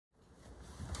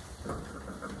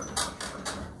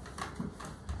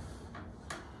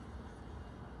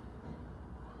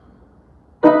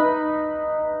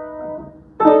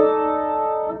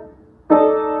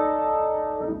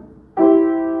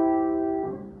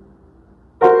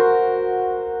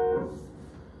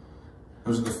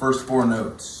Those are the first four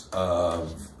notes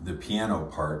of the piano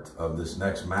part of this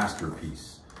next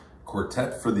masterpiece,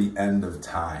 Quartet for the End of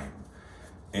Time.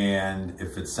 And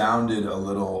if it sounded a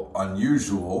little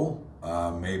unusual,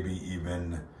 maybe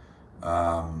even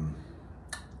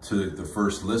to the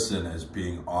first listen as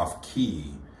being off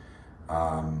key,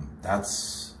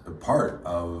 that's a part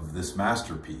of this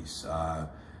masterpiece.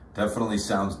 Definitely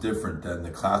sounds different than the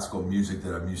classical music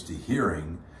that I'm used to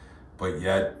hearing, but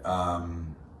yet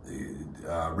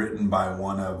written by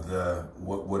one of the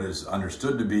what is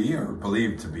understood to be, or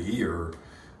believed to be, or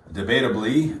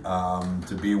debatably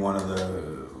to be one of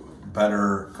the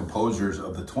better composers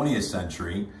of the 20th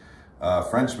century,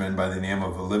 Frenchman by the name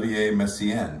of Olivier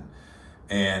Messiaen.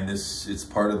 And it's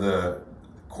part of the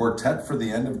Quartet for the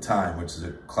End of Time, which is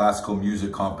a classical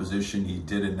music composition he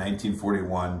did in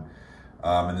 1941,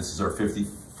 and this is our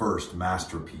 51st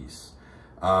masterpiece.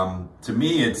 To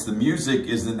me, the music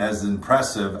isn't as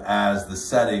impressive as the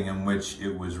setting in which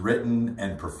it was written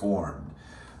and performed.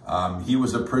 He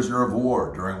was a prisoner of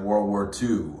war during World War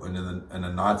II in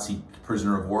a Nazi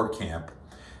prisoner of war camp.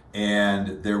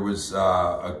 And there was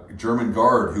a German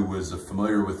guard who was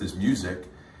familiar with his music.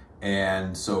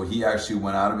 And so he actually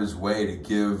went out of his way to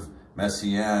give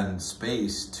Messiaen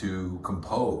space to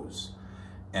compose.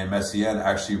 And Messiaen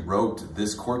actually wrote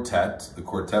this quartet, the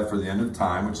Quartet for the End of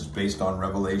Time, which is based on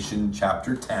Revelation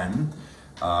chapter 10,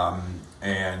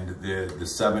 and the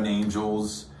seven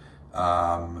angels,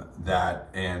 the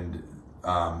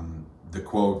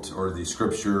quote or the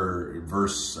scripture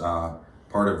verse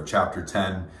part of chapter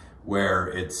 10,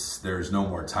 where there's no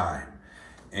more time.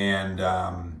 And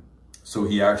so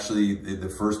he actually, the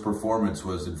first performance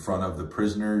was in front of the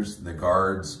prisoners, the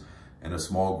guards, and a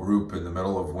small group in the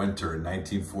middle of winter in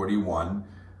 1941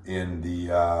 in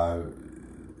the, I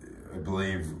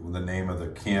believe the name of the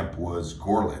camp was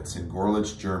Görlitz, in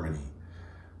Görlitz, Germany,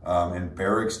 in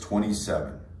Barracks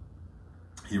 27.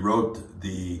 He wrote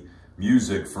the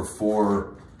music for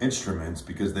 4 instruments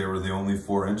because they were the only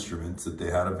 4 instruments that they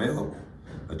had available.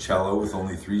 A cello with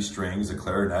only 3 strings, a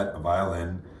clarinet, a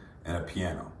violin, and a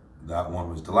piano. That one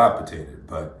was dilapidated,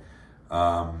 but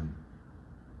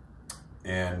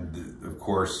and of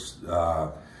course,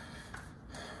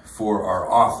 for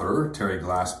our author, Terry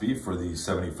Glaspey, for these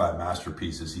 75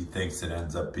 masterpieces, he thinks it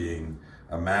ends up being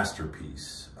a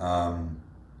masterpiece.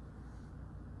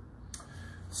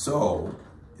 So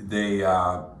they,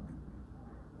 a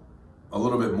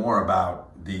little bit more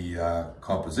about the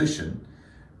composition.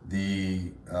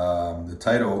 The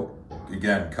title,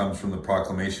 again, comes from the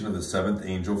proclamation of the 7th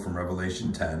angel from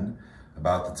Revelation 10,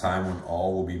 about the time when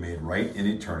all will be made right in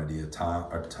eternity, a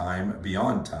time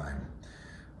beyond time.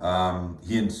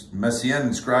 Messiaen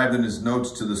inscribed in his notes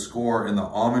to the score in the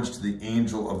homage to the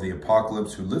angel of the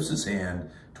apocalypse who lifts his hand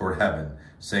toward heaven,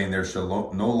 saying, there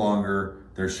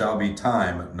shall be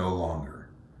time no longer.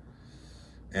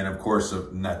 And of course,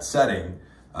 in that setting,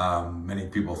 many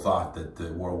people thought that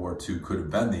the World War II could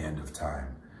have been the end of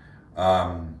time.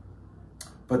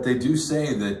 But they do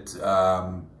say that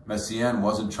Messiaen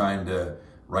wasn't trying to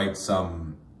write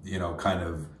some, kind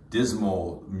of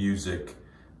dismal music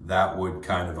that would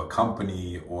kind of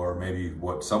accompany, or maybe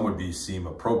what some would seem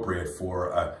appropriate for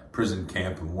a prison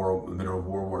camp in the middle of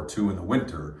World War II in the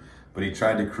winter. But he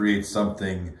tried to create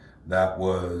something that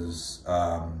was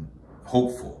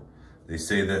hopeful. They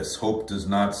say this: hope does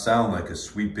not sound like a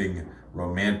sweeping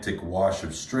romantic wash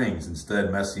of strings.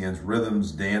 Instead, Messiaen's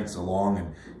rhythms dance along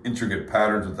in intricate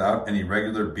patterns without any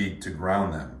regular beat to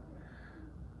ground them.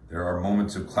 There are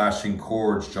moments of clashing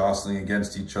chords jostling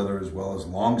against each other, as well as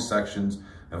long sections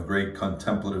of great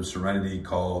contemplative serenity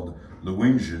called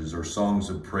louanges, or songs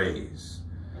of praise.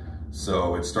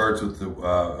 So it starts with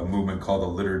a movement called the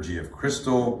Liturgy of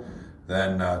Crystal.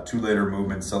 Then 2 later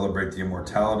movements celebrate the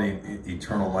immortality and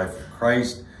eternal life of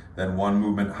Christ. Then one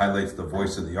movement highlights the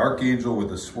voice of the archangel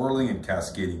with a swirling and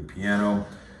cascading piano.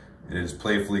 It is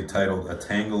playfully titled A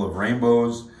Tangle of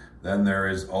Rainbows. Then there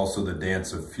is also the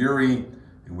Dance of Fury,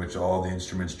 in which all the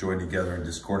instruments join together in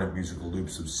discordant musical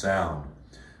loops of sound.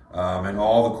 And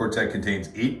all the quartet contains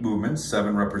 8 movements,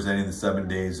 7 representing the 7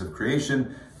 days of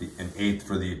creation, and 8th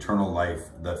for the eternal life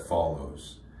that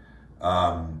follows.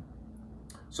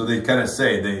 So they kind of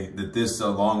say that this,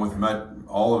 along with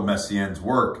all of Messiaen's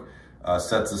work,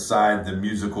 sets aside the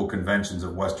musical conventions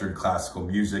of Western classical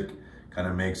music, kind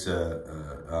of makes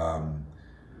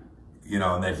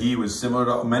and that he was similar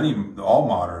to all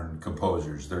modern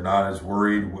composers. They're not as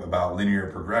worried about linear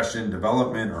progression,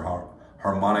 development, or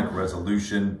harmonic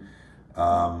resolution.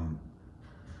 And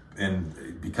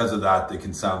because of that, they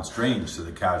can sound strange to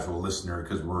the casual listener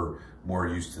because we're more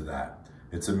used to that.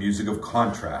 It's a music of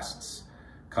contrasts.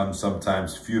 comes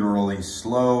sometimes funerally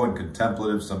slow and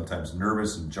contemplative, sometimes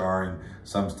nervous and jarring,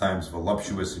 sometimes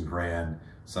voluptuous and grand,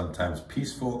 sometimes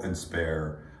peaceful and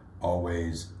spare,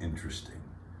 always interesting.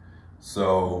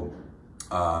 So,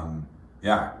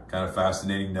 yeah, kind of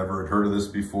fascinating. Never had heard of this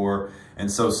before.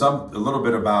 And so a little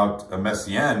bit about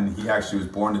Messiaen. He actually was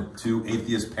born to two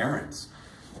atheist parents,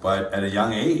 but at a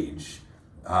young age,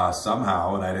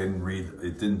 somehow, and I didn't read,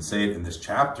 it didn't say it in this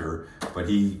chapter, but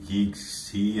he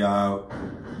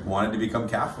wanted to become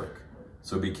Catholic.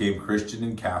 So he became Christian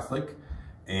and Catholic,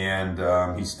 and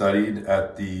he studied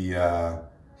at the,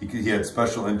 he had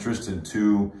special interest in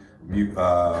two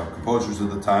composers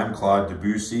of the time, Claude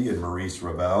Debussy and Maurice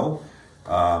Ravel.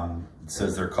 It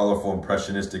says their colorful,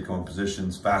 impressionistic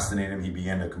compositions fascinated him. He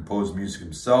began to compose music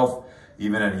himself.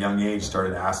 Even at a young age,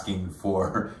 started asking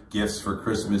for gifts for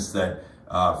Christmas that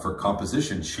for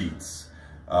composition sheets.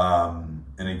 And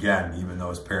again, even though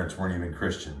his parents weren't even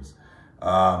Christians.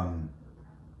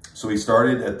 So he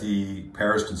started at the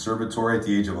Paris Conservatory at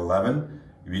the age of 11.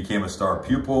 He became a star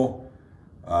pupil.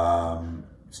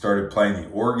 Started playing the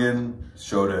organ,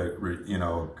 showed a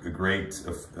great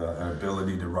an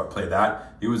ability to play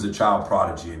that. He was a child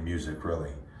prodigy in music,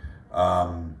 really.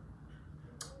 And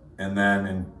then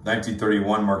in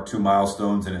 1931 marked 2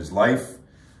 milestones in his life.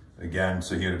 Again,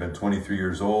 so he would have been 23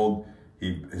 years old.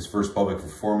 His first public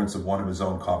performance of one of his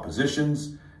own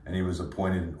compositions, and he was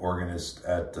appointed an organist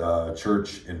at a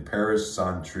church in Paris,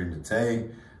 Saint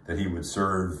Trinité, that he would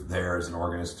serve there as an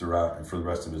organist throughout for the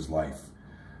rest of his life.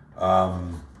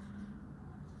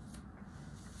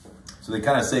 So they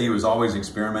kind of say he was always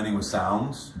experimenting with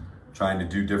sounds, trying to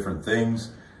do different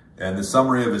things. And the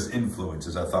summary of his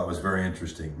influences I thought was very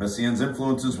interesting. Messiaen's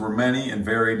influences were many and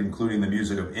varied, including the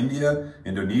music of India,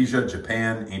 Indonesia,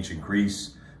 Japan, ancient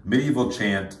Greece, medieval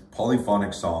chant,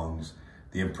 polyphonic songs,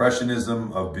 the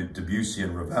impressionism of Debussy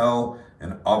and Ravel,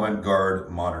 and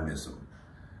avant-garde modernism.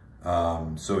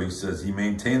 So he says he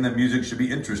maintained that music should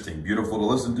be interesting, beautiful to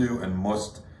listen to, and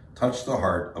must touch the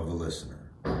heart of the listener.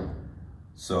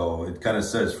 So it kind of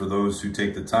says, for those who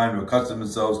take the time to accustom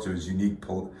themselves to his unique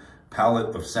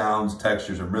palette of sounds,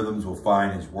 textures, and rhythms, will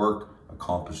find his work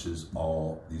accomplishes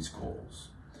all these goals.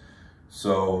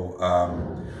 So,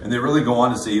 and they really go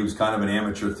on to say he was kind of an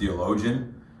amateur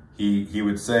theologian. He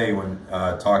would say when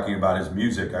talking about his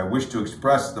music, I wish to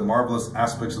express the marvelous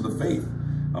aspects of the faith.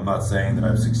 I'm not saying that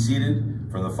I've succeeded.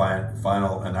 From the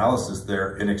final analysis,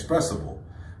 they're inexpressible.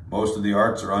 Most of the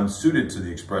arts are unsuited to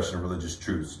the expression of religious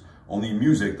truths. Only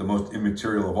music, the most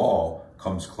immaterial of all,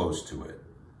 comes close to it.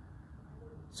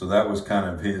 So that was kind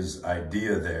of his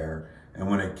idea there. And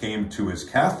when it came to his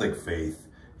Catholic faith,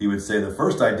 he would say, the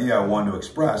first idea I want to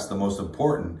express, the most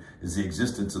important, is the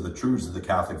existence of the truths of the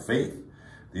Catholic faith.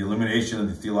 The illumination of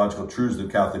the theological truths of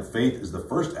the Catholic faith is the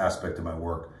first aspect of my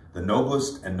work, the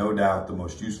noblest and no doubt the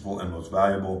most useful and most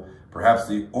valuable, perhaps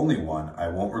the only one I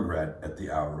won't regret at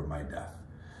the hour of my death.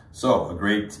 So, a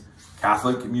great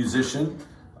Catholic musician.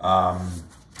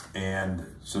 And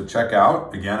so check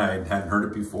out, again, I hadn't heard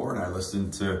it before, and I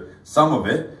listened to some of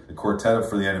it, the Quartet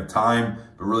for the End of Time,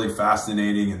 but really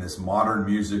fascinating in this modern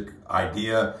music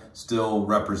idea, still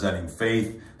representing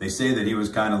faith. They say that he was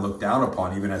kind of looked down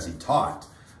upon even as he taught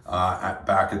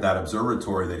back at that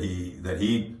observatory that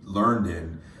he learned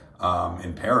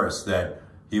in Paris, that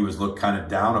he was looked kind of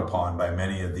down upon by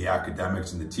many of the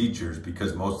academics and the teachers,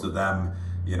 because most of them,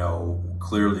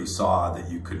 clearly saw that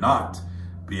you could not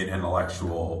be an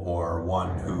intellectual or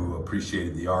one who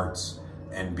appreciated the arts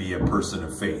and be a person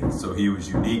of faith. So he was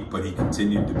unique, but he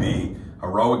continued to be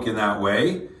heroic in that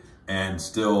way, and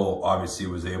still obviously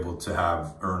was able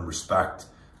to earn respect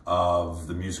of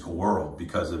the musical world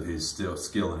because of his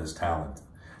skill and his talent.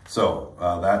 So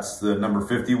that's the number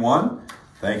 51.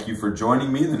 Thank you for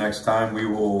joining me. The next time we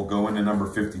will go into number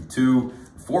 52,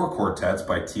 4 quartets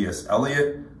by T.S.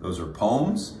 Eliot. Those are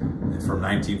poems from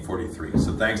 1943.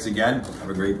 So thanks again. Have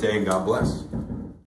a great day and God bless.